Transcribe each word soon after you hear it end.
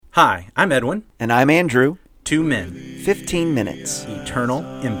Hi, I'm Edwin. And I'm Andrew. 2 men. 15 minutes. Eternal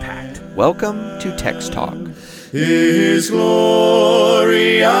impact. Welcome to Text Talk. His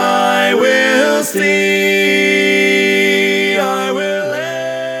glory I will see. I will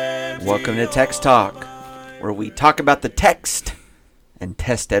empty. Welcome to Text Talk, where we talk about the text and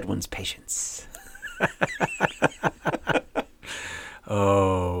test Edwin's patience.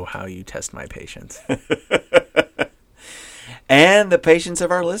 Oh, how you test my patience. And the patience of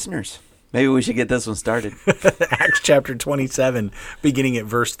our listeners. Maybe we should get this one started. Acts chapter 27, beginning at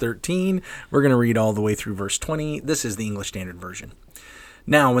verse 13. We're going to read all the way through verse 20. This is the English Standard Version.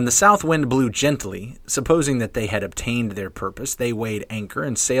 Now, when the south wind blew gently, supposing that they had obtained their purpose, they weighed anchor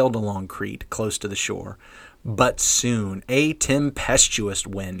and sailed along Crete, close to the shore. But soon a tempestuous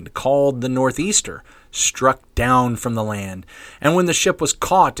wind, called the northeaster, struck down from the land. And when the ship was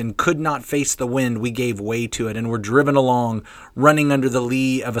caught and could not face the wind, we gave way to it and were driven along, running under the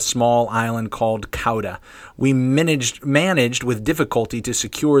lee of a small island called Cauda. We managed with difficulty to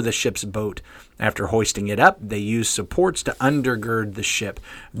secure the ship's boat. After hoisting it up, they used supports to undergird the ship.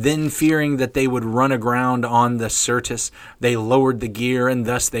 Then, fearing that they would run aground on the Syrtis, they lowered the gear, and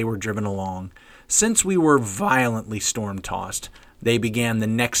thus they were driven along. Since we were violently storm-tossed, they began the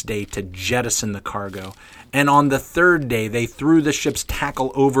next day to jettison the cargo, and on the third day they threw the ship's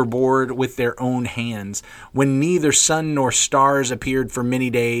tackle overboard with their own hands. When neither sun nor stars appeared for many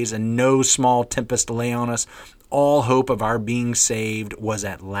days, and no small tempest lay on us, all hope of our being saved was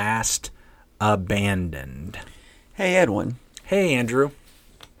at last abandoned. Hey, Edwin. Hey, Andrew.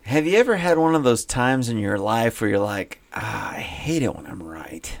 Have you ever had one of those times in your life where you're like, I hate it when I'm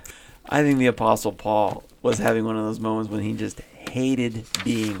right? I think the Apostle Paul was having one of those moments when he just hated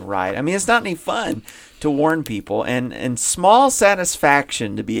being right. I mean, it's not any fun to warn people, and small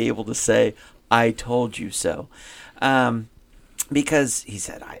satisfaction to be able to say, I told you so. Because he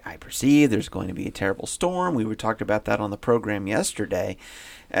said, I perceive there's going to be a terrible storm. We talked about that on the program yesterday.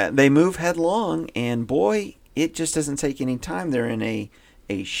 They move headlong, and boy, it just doesn't take any time. They're in a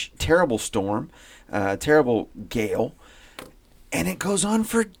terrible storm, terrible gale, and it goes on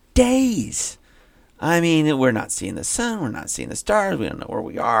for days. I mean, we're not seeing the sun, we're not seeing the stars, we don't know where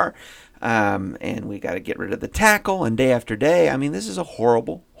we are, and we got to get rid of the tackle, and day after day, I mean, this is a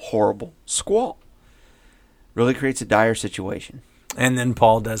horrible, horrible squall. Really creates a dire situation. And then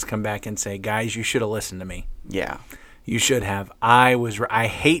Paul does come back and say, guys, you should have listened to me. Yeah. You should have. I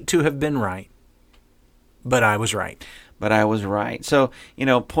hate to have been right, but I was right. But I was right. So,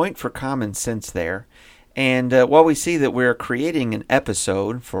 point for common sense there. And while we see that we're creating an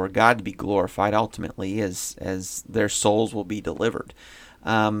episode for God to be glorified ultimately as their souls will be delivered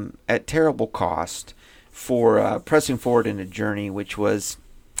at terrible cost for pressing forward in a journey which was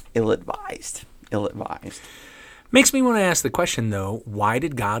ill-advised. Makes me want to ask the question, though, why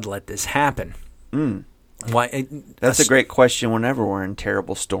did God let this happen? Why? That's a great question whenever we're in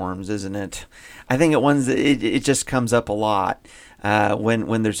terrible storms, isn't it? I think it just comes up a lot.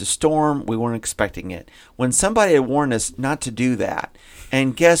 When there's a storm, we weren't expecting it. When somebody had warned us not to do that,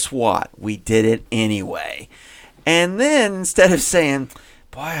 and guess what? We did it anyway. And then instead of saying,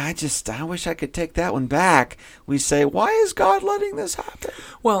 boy, I wish I could take that one back, we say, why is God letting this happen?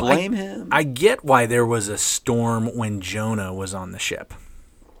 Well, blame him. I get why there was a storm when Jonah was on the ship.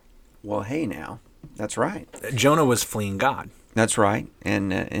 Well, hey now, that's right. Jonah was fleeing God. That's right.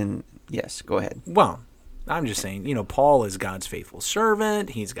 And yes, go ahead. Well, I'm just saying, Paul is God's faithful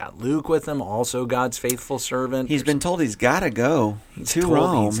servant. He's got Luke with him, also God's faithful servant. He's been told he's got to go to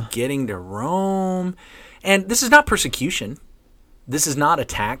Rome. He's getting to Rome. And this is not persecution. This is not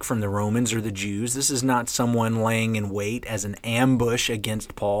attack from the Romans or the Jews. This is not someone laying in wait as an ambush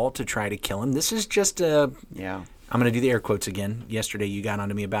against Paul to try to kill him. This is just I'm going to do the air quotes again. Yesterday you got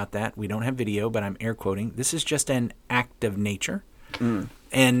onto me about that. We don't have video, but I'm air quoting. This is just an act of nature.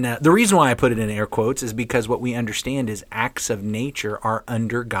 And the reason why I put it in air quotes is because what we understand is acts of nature are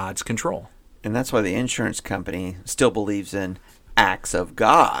under God's control. And that's why the insurance company still believes in acts of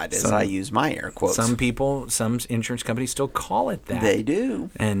God, as I use my air quotes. Some insurance companies still call it that. They do.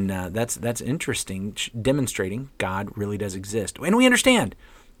 And that's interesting, demonstrating God really does exist. And we understand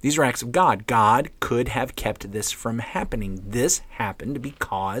these are acts of God. God could have kept this from happening. This happened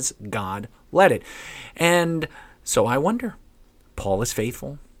because God let it. And so I wonder, Paul is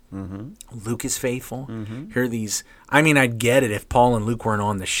faithful. Luke is faithful. Here are these. I mean, I'd get it if Paul and Luke weren't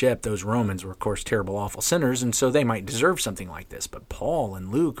on the ship. Those Romans were, of course, terrible, awful sinners, and so they might deserve something like this. But Paul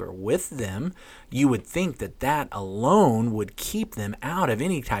and Luke are with them. You would think that alone would keep them out of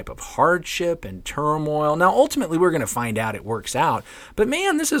any type of hardship and turmoil. Now, ultimately, we're going to find out it works out. But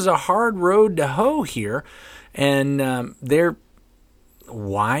man, this is a hard road to hoe here, and they're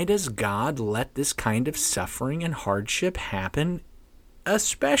why does God let this kind of suffering and hardship happen,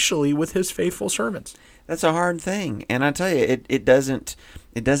 especially with his faithful servants? That's a hard thing, and I tell you, it doesn't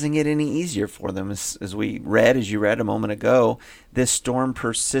get any easier for them. As you read a moment ago, this storm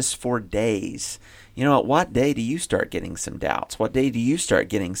persists for days. You know, at what day do you start getting some doubts? What day do you start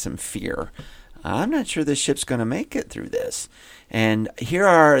getting some fear? I'm not sure this ship's going to make it through this. And here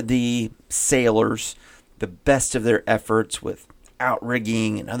are the sailors, the best of their efforts with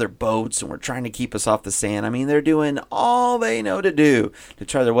outrigging and other boats, and we're trying to keep us off the sand. I mean, they're doing all they know to do to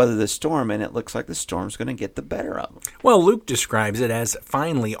try to weather the storm, and it looks like the storm's going to get the better of them. Well, Luke describes it as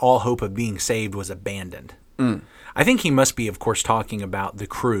finally all hope of being saved was abandoned. I think he must be, of course, talking about the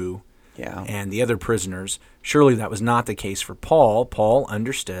crew and the other prisoners. Surely that was not the case for Paul. Paul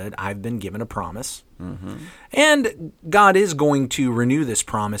understood, I've been given a promise. And God is going to renew this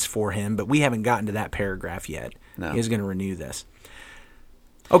promise for him, but we haven't gotten to that paragraph yet. No. He is going to renew this.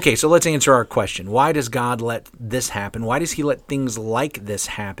 Okay, so let's answer our question. Why does God let this happen? Why does he let things like this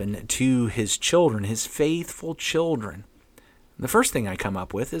happen to his children, his faithful children? The first thing I come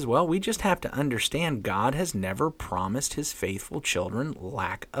up with is, well, we just have to understand God has never promised his faithful children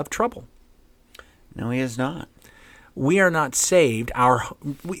lack of trouble. No, he is not. We are not saved.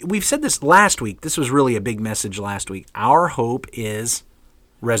 We've said this last week. This was really a big message last week. Our hope is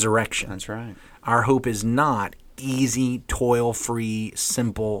resurrection. That's right. Our hope is not easy, toil-free,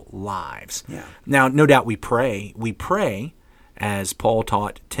 simple lives. Yeah. Now, no doubt we pray. We pray, as Paul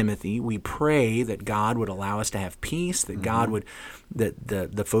taught Timothy, we pray that God would allow us to have peace, that God would, that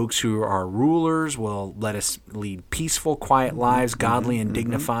the folks who are rulers will let us lead peaceful, quiet lives, godly and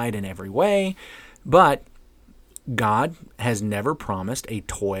dignified in every way. But God has never promised a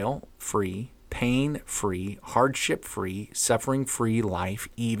toil-free, pain-free, hardship-free, suffering-free life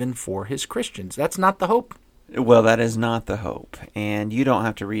even for his Christians. That's not the hope. Well, that is not the hope. And you don't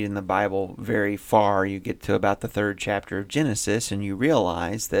have to read in the Bible very far. You get to about the 3rd chapter of Genesis, and you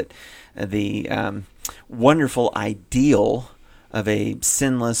realize that the wonderful ideal of a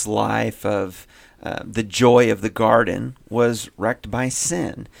sinless life, of the joy of the garden, was wrecked by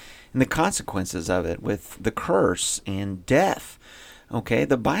sin. And the consequences of it with the curse and death. Okay,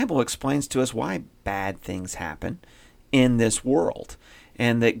 the Bible explains to us why bad things happen in this world.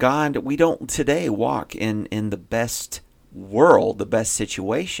 And that God, we don't today walk in the best world, the best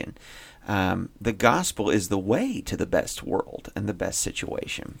situation. The gospel is the way to the best world and the best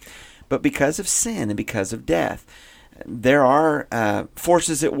situation. But because of sin and because of death, there are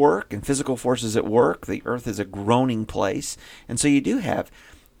forces at work and physical forces at work. The earth is a groaning place. And so you do have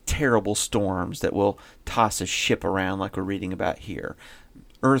terrible storms that will toss a ship around like we're reading about here.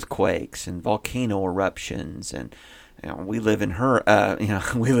 Earthquakes and volcano eruptions, and we live in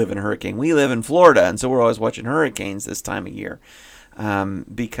hurricane. We live in Florida, and so we're always watching hurricanes this time of year,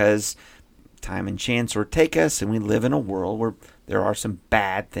 because time and chance will take us, and we live in a world where there are some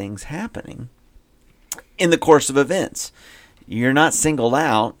bad things happening in the course of events. You're not singled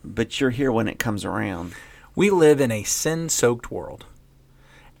out, but you're here when it comes around. We live in a sin-soaked world,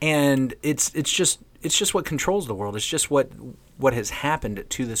 and it's just what controls the world. It's just what has happened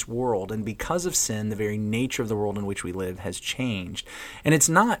to this world. And because of sin, the very nature of the world in which we live has changed. And it's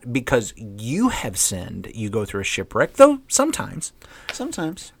not because you have sinned you go through a shipwreck, though sometimes.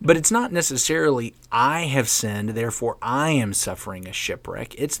 Sometimes. But it's not necessarily I have sinned, therefore I am suffering a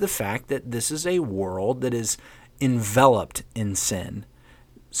shipwreck. It's the fact that this is a world that is enveloped in sin.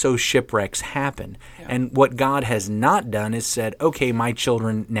 So shipwrecks happen. Yeah. And what God has not done is said, okay, my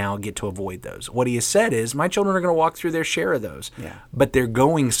children now get to avoid those. What he has said is, my children are going to walk through their share of those. Yeah. But they're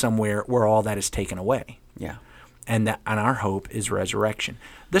going somewhere where all that is taken away. Yeah. And our hope is resurrection.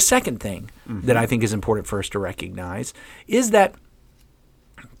 The second thing that I think is important for us to recognize is that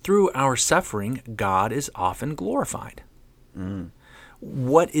through our suffering, God is often glorified.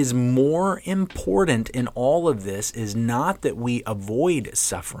 What is more important in all of this is not that we avoid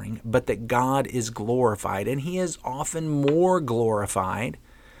suffering, but that God is glorified. And he is often more glorified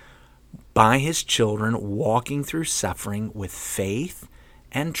by his children walking through suffering with faith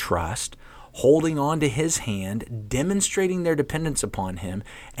and trust, holding on to his hand, demonstrating their dependence upon him,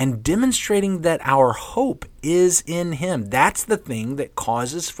 and demonstrating that our hope is in him. That's the thing that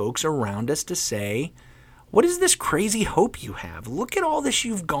causes folks around us to say, what is this crazy hope you have? Look at all this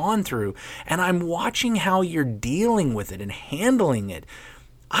you've gone through, and I'm watching how you're dealing with it and handling it.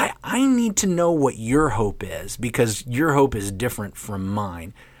 I need to know what your hope is, because your hope is different from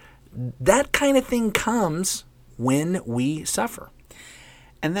mine. That kind of thing comes when we suffer.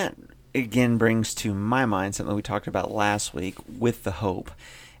 And that, again, brings to my mind something we talked about last week with the hope,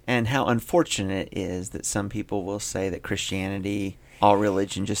 and how unfortunate it is that some people will say that Christianity all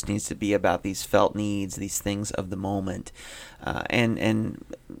religion just needs to be about these felt needs, these things of the moment, and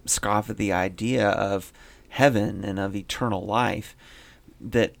scoff at the idea of heaven and of eternal life,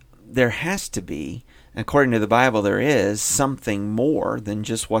 that there has to be, according to the Bible, there is something more than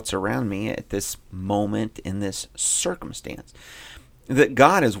just what's around me at this moment in this circumstance. That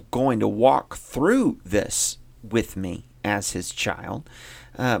God is going to walk through this with me as his child,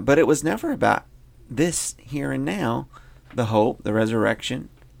 but it was never about this here and now, the hope, the resurrection.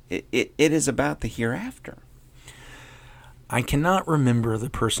 It is about the hereafter. I cannot remember the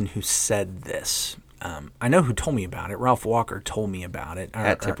person who said this. I know who told me about it. Ralph Walker told me about it.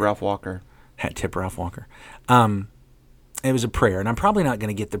 Hat tip Ralph Walker. Hat tip Ralph Walker. It was a prayer, and I'm probably not going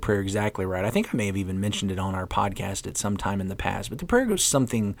to get the prayer exactly right. I think I may have even mentioned it on our podcast at some time in the past, but the prayer goes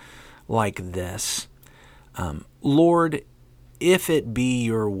something like this. Lord, if it be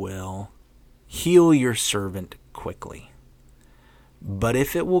your will, heal your servant quickly. But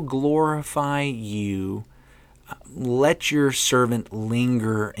if it will glorify you, let your servant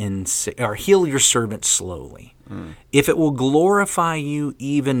linger or heal your servant slowly. If it will glorify you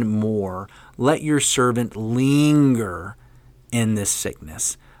even more, let your servant linger in this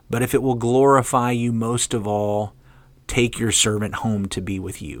sickness. But if it will glorify you most of all, take your servant home to be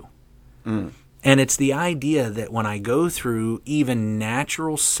with you. And it's the idea that when I go through even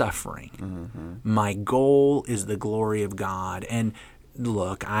natural suffering, my goal is the glory of God. And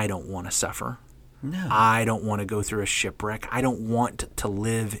look, I don't want to suffer. No. I don't want to go through a shipwreck. I don't want to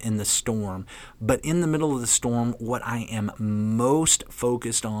live in the storm. But in the middle of the storm, what I am most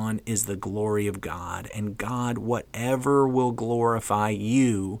focused on is the glory of God. And God, whatever will glorify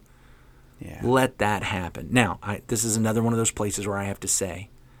you, let that happen. Now, this is another one of those places where I have to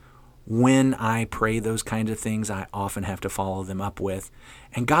say, when I pray those kinds of things, I often have to follow them up with,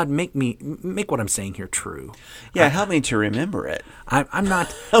 and God, make what I'm saying here true. Yeah, help me to remember it. I'm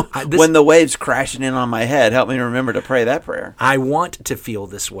not... when the wave's crashing in on my head, help me remember to pray that prayer. I want to feel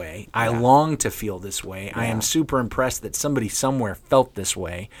this way. I long to feel this way. I am super impressed that somebody somewhere felt this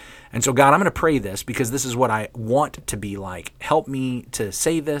way. And so, God, I'm going to pray this because this is what I want to be like. Help me to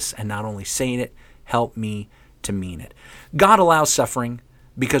say this, and not only saying it, help me to mean it. God allows suffering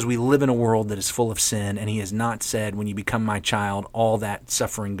because we live in a world that is full of sin, and he has not said, when you become my child, all that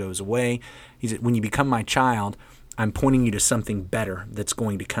suffering goes away. He said, when you become my child, I'm pointing you to something better that's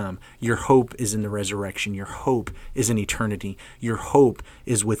going to come. Your hope is in the resurrection. Your hope is in eternity. Your hope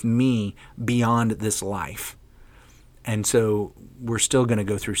is with me beyond this life. And so we're still going to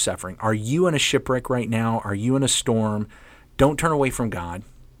go through suffering. Are you in a shipwreck right now? Are you in a storm? Don't turn away from God.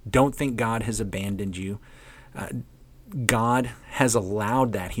 Don't think God has abandoned you. God has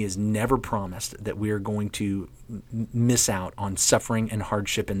allowed that. He has never promised that we are going to miss out on suffering and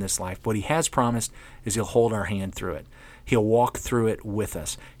hardship in this life. What he has promised is he'll hold our hand through it. He'll walk through it with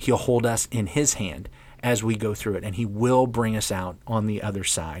us. He'll hold us in his hand as we go through it, and he will bring us out on the other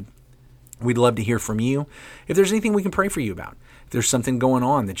side. We'd love to hear from you. If there's anything we can pray for you about, if there's something going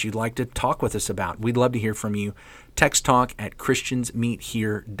on that you'd like to talk with us about, we'd love to hear from you. Text talk at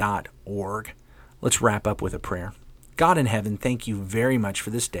christiansmeethere.org. Let's wrap up with a prayer. God in heaven, thank you very much for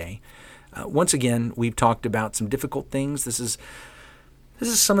this day. Once again, we've talked about some difficult things. This is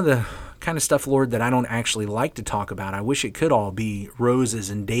some of the kind of stuff, Lord, that I don't actually like to talk about. I wish it could all be roses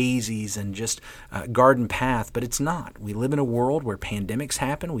and daisies and just garden path, but it's not. We live in a world where pandemics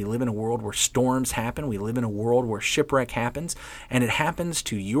happen. We live in a world where storms happen. We live in a world where shipwreck happens, and it happens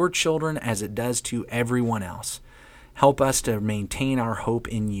to your children as it does to everyone else. Help us to maintain our hope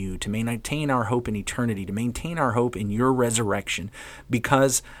in you, to maintain our hope in eternity, to maintain our hope in your resurrection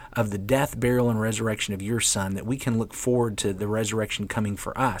because of the death, burial, and resurrection of your Son, that we can look forward to the resurrection coming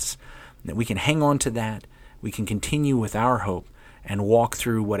for us, that we can hang on to that, we can continue with our hope and walk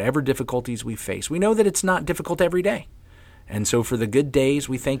through whatever difficulties we face. We know that it's not difficult every day. And so for the good days,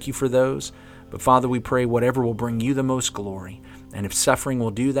 we thank you for those. But Father, we pray whatever will bring you the most glory. And if suffering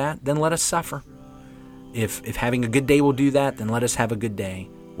will do that, then let us suffer. If having a good day will do that, then let us have a good day.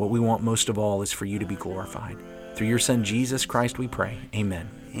 What we want most of all is for you to be glorified. Through your Son, Jesus Christ, we pray. Amen.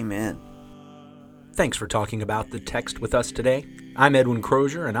 Amen. Thanks for talking about the text with us today. I'm Edwin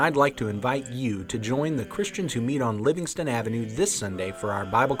Crozier, and I'd like to invite you to join the Christians who meet on Livingston Avenue this Sunday for our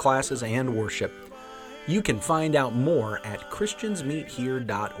Bible classes and worship. You can find out more at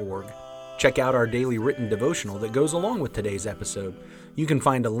christiansmeethere.org. Check out our daily written devotional that goes along with today's episode. You can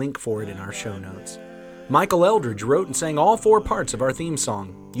find a link for it in our show notes. Michael Eldridge wrote and sang all 4 parts of our theme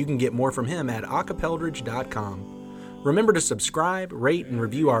song. You can get more from him at acapeldridge.com. Remember to subscribe, rate, and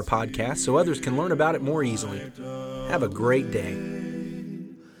review our podcast so others can learn about it more easily. Have a great day.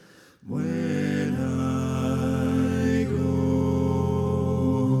 When I go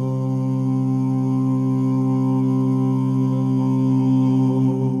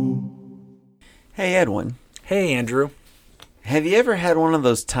Hey, Edwin. Hey, Andrew. Have you ever had one of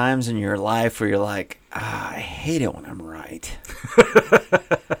those times in your life where you're like, I hate it when I'm right?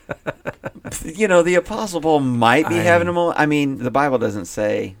 The Apostle Paul might be having a moment. I mean, the Bible doesn't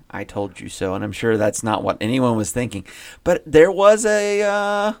say, I told you so, and I'm sure that's not what anyone was thinking. But there was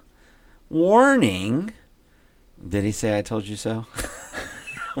a warning. Did he say, I told you so?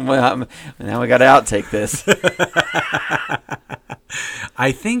 Well, now we got to outtake this.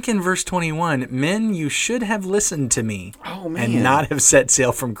 I think in verse 21, men, you should have listened to me and not have set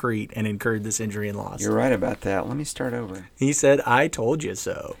sail from Crete and incurred this injury and loss. You're right about that. Let me start over. He said, I told you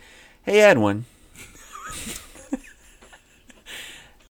so. Hey, Edwin.